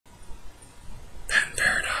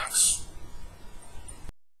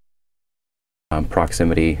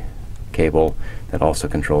proximity cable that also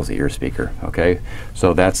controls the ear speaker. Okay,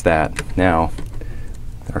 so that's that. Now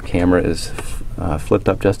our camera is flipped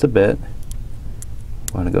up just a bit.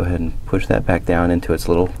 I want to go ahead and push that back down into its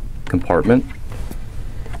little compartment.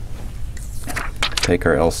 Take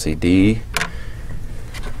our LCD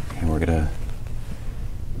and we're going to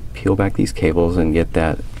peel back these cables and get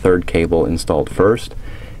that third cable installed first.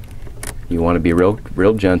 You want to be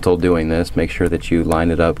real gentle doing this. Make sure that you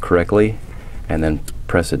line it up correctly and then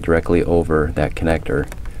press it directly over that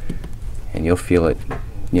connector, and you'll feel it,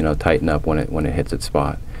 you know, tighten up when it hits its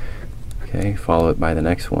spot. Okay, follow it by the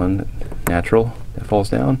next one, natural, that falls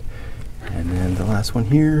down, and then the last one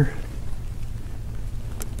here.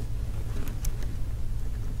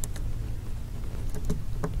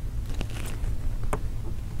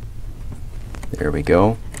 There we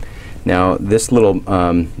go. Now this little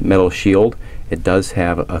metal shield, it does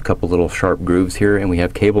have a couple little sharp grooves here, and we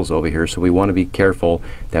have cables over here, so we want to be careful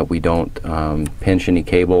that we don't pinch any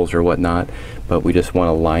cables or whatnot, but we just want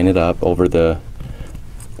to line it up over the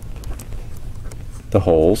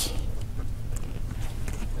holes.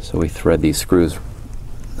 So we thread these screws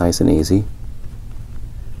nice and easy.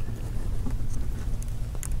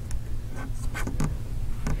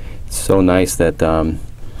 It's so nice that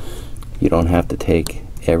you don't have to take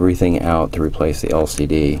everything out to replace the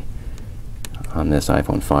LCD on this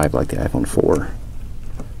iPhone 5 like the iPhone 4.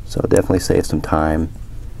 So definitely save some time.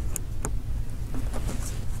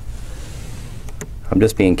 I'm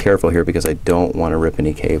just being careful here because I don't want to rip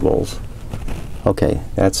any cables. Okay,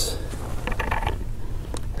 that's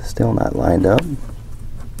still not lined up.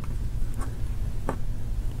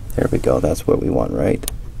 There we go, that's what we want right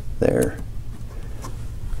there.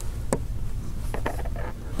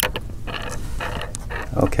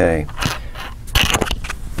 Okay.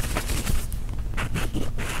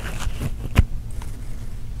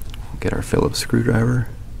 Get our Phillips screwdriver.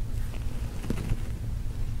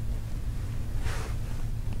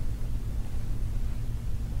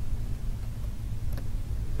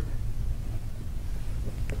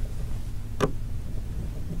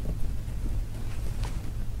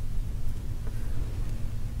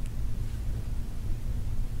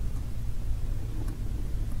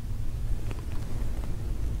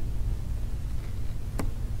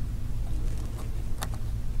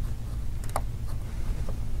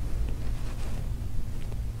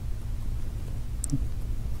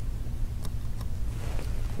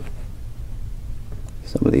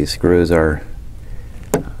 Some of these screws are,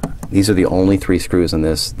 these are the only 3 screws in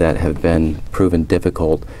this that have been proven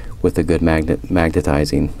difficult with a good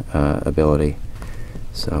magnetizing ability.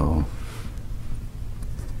 So,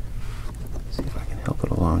 let's see if I can help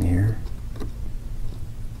it along here.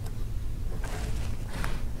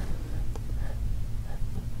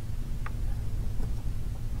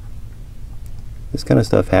 This kind of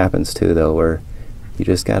stuff happens too, though, where you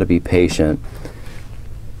just got to be patient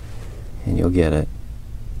and you'll get it.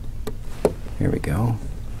 Here we go.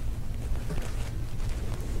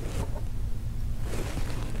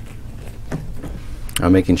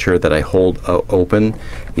 I'm making sure that I hold open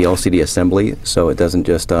the LCD assembly so it doesn't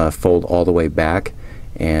just fold all the way back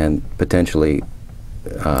and potentially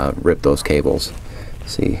rip those cables.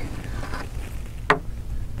 See.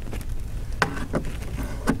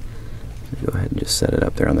 Go ahead and just set it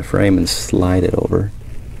up there on the frame and slide it over.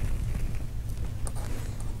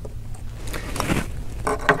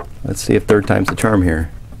 Let's see if third time's the charm here.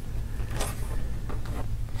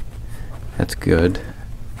 That's good.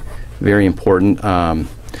 Very important. I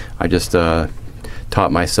just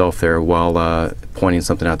taught myself there while pointing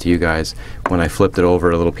something out to you guys. When I flipped it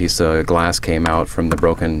over, a little piece of glass came out from the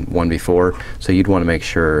broken one before, so you'd want to make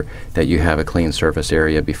sure that you have a clean surface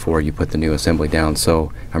area before you put the new assembly down.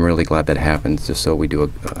 So I'm really glad that happens, just so we do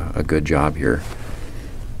a good job here.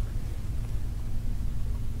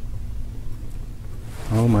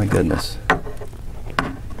 Oh my goodness.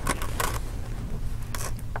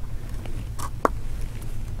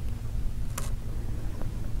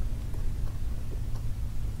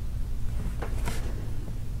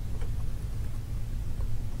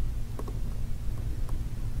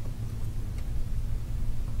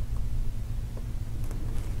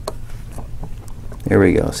 There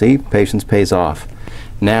we go. See, patience pays off.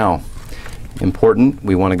 Now, important,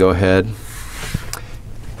 we want to go ahead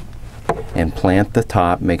and plant the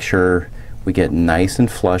top. Make sure we get nice and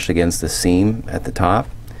flush against the seam at the top,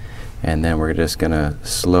 and then we're just going to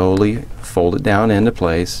slowly fold it down into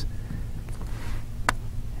place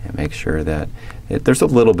and make sure that there's a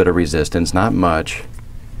little bit of resistance, not much,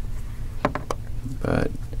 but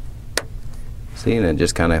see, and it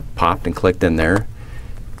just kind of popped and clicked in there.